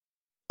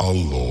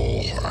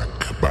الله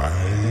اکبر.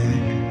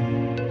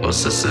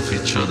 واسه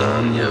سفید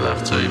شدن یه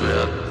وقتایی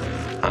باید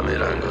همه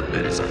رنگات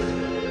بریزن.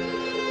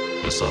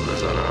 مثال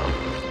بزنم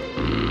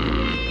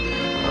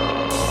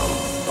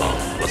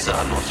واسه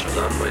الماس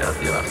شدن باید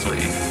یه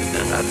وقتایی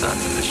انقدر تحت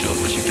فشار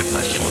باشی که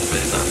پشیمات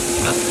بریزن.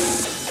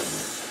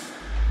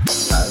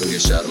 هر روی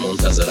شهر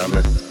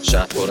منتظرمه،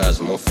 شهر پر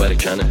از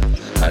مفرکنه،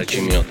 هر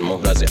کی میاد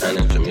مهرزی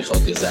انه که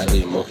میخواد یه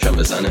ضربه محکم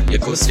بزنه. یه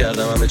کس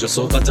کردم همه جا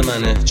صحبت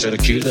منه، چرا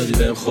کیر دادی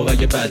بهم خب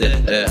اگه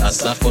بده.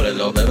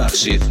 استغفرالله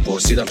ببخشید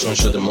پرسیدم چون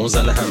شده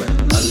موزل همه.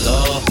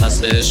 الله پس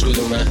بهش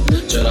کدومه؟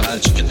 چرا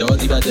هرچی که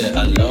دادی بده؟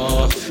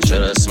 الله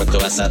چرا اسم تو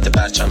وسط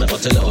پرچم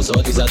قاتل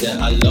آزادی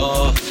زده؟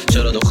 الله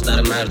چرا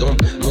دختر مردم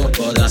مرد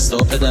با دستا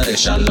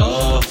پدرش؟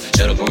 الله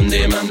چرا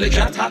گنده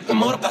مملکت حق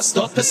ما رو پس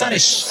داد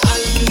پسرش؟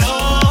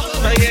 الله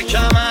من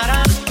یکم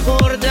عرق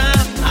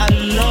خوردم،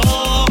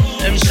 الله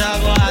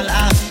امشب و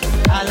العب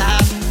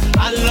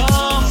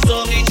الله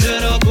ساقی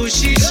چرا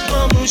گوشیش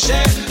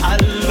خاموشه؟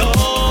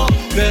 الله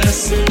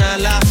برسون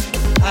علف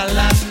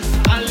الله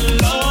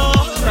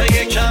من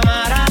یکم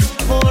عرق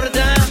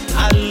خوردم،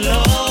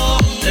 الله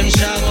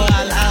امشب و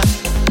العب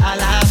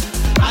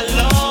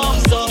الله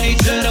ساقی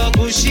چرا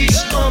گوشیش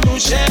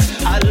خاموشه؟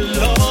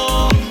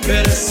 الله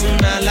برسون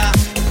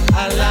علف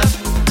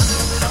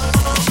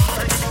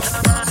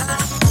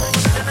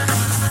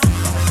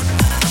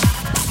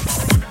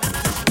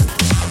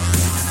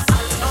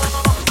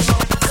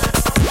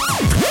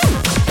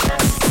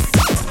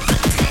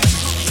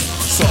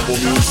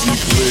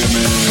SaMoMusic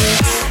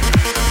remix.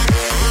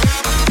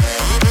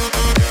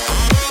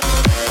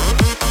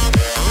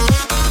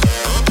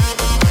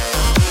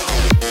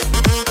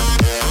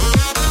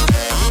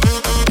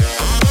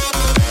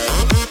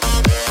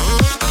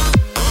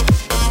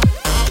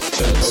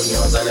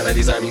 زنه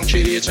ولی زمین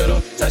کیریه،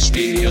 چرا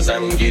تشبیهی و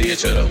زمین گیریه؟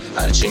 چرا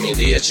هرچی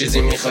میدی یه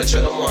چیزی میخوای؟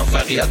 چرا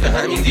موفقیت به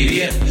همین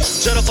دیریه؟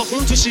 چرا پا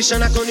خون تو شیشه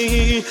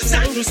نکنی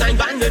سنگ رو سنگ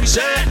بنده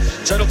میشه؟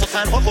 چرا تو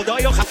تنها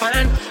خدایا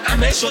خفن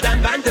همه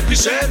شدن بنده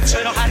پیشه؟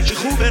 چرا هر کی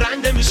خوب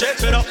رنده میشه؟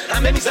 چرا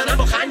همه میزنن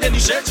با خنده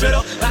میشه؟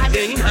 چرا بعد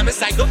این همه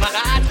سگ و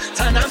فقط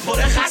تنم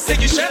پر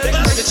خستگیشه؟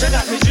 مگه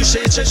چقدر میجوشه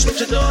چشمی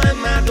که دائم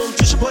مردم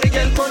توش پر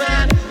گل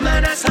کنن؟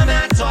 من از همه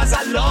حتی از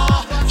الله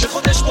که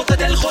خودش بوده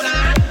دل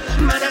خورن.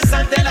 من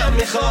اصلا دلم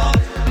میخواد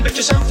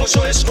بکشم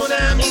فشوش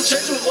کنم، این چه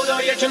تو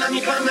خدایه که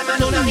نمیفهمه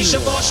منو نمیشه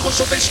باش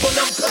خوشو بش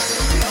کنم.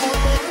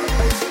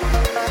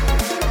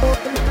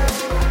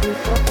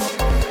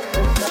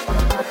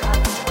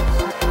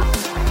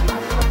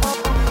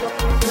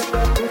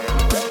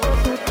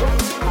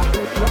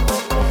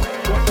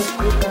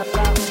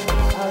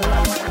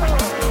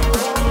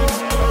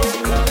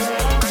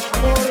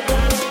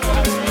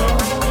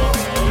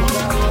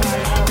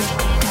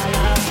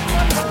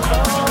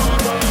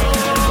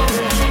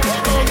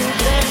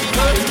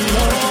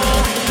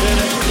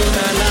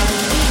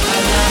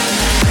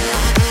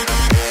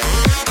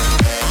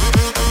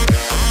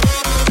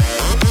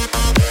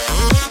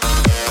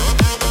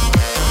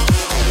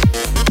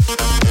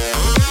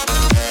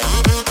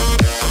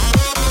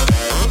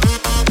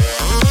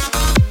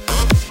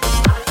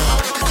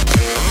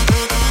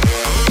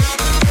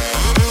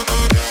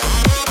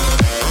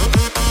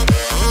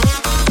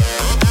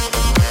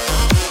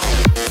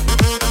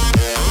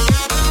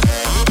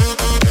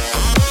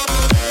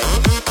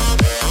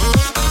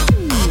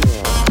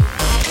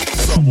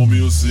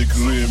 SaMoMusic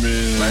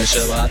remix. من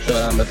شباهت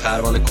دارم به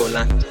پروانه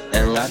کلن،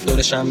 انقدر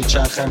دورشم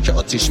میچرخم که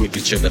آتیش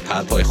میپیچه به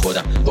پرپای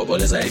خودم. با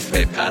بال ضعیف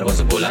به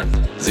پرواز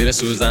بلند زیر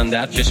سوزن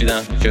درد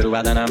کشیدم که رو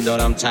بدنم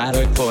دارم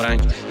طرح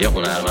پررنگ. یه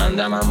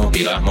هنرمندم اما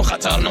بی‌رحم و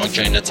خطرناک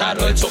این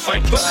طرح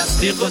تفنگ. از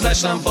تیغ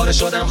گذشتم پاره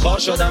شدم خار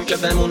شدم که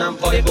بمونم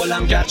پای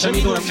گلم، گرچه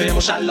میدونم که یه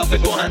مشلاف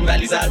گوهن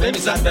ولی ضربه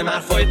میزد به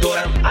مرفای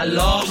دورم.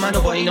 الله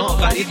منو با اینا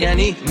آفرید،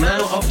 یعنی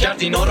منو آف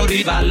کرد اینا رو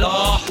رید.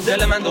 والله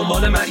دل من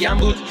دنبال مریم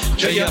بود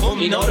که یهو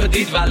اینا رو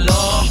دید.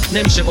 والله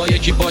نمیشه با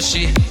یکی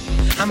باشی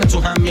همه تو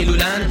هم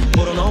میلولن،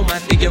 کرونا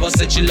اومد دیگه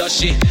واسه چی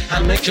لاشی؟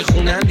 همه که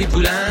خونن بی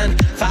پولن،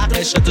 فقر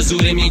عشق تو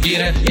زوری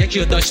میگیره، یکی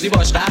رو داشتی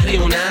باش قهری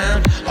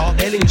اونم،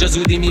 عاقل اینجا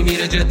زودی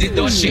میمیره جدی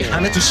داشتی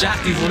همه تو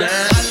شهر دیوونن.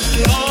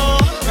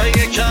 الله من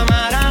یکم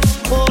عرق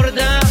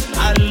خوردم،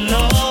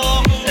 الله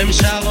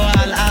امشب و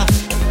العب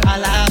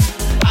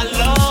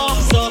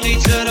الله ساقی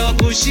چرا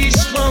گوشیش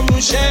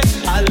خاموشه؟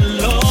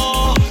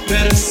 الله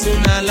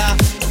برسون علف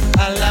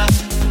الله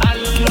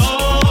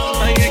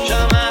من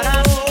یکم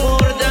عرق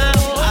خوردم،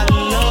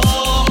 الله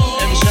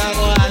امشب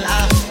و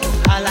العب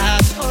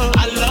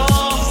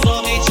الله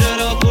ساقی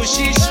چرا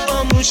گوشیش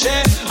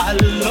خاموشه؟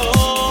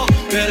 الله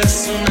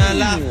برسون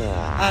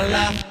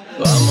علف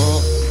و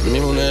اما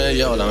میمونه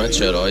یه عالمه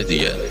چراهای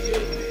دیگه.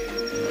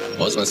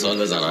 باز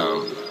مثال بزنم،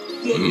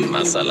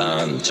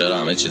 مثلا چرا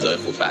همه چیزای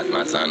خوب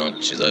بدمزن و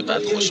چیزای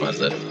بد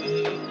خوشمزه؟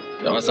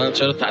 یا مثلا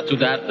چرا تتو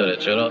درد داره؟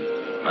 چرا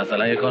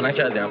مثلا یه کار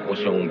نکردیم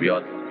خوشمون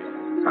بیاد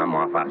هم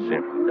موفق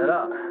شیم؟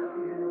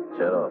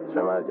 چرا؟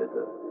 چه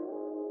مرگته؟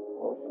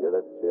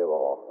 مشکلت چیه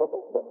بابا؟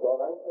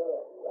 واقعا چرا؟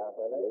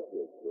 یک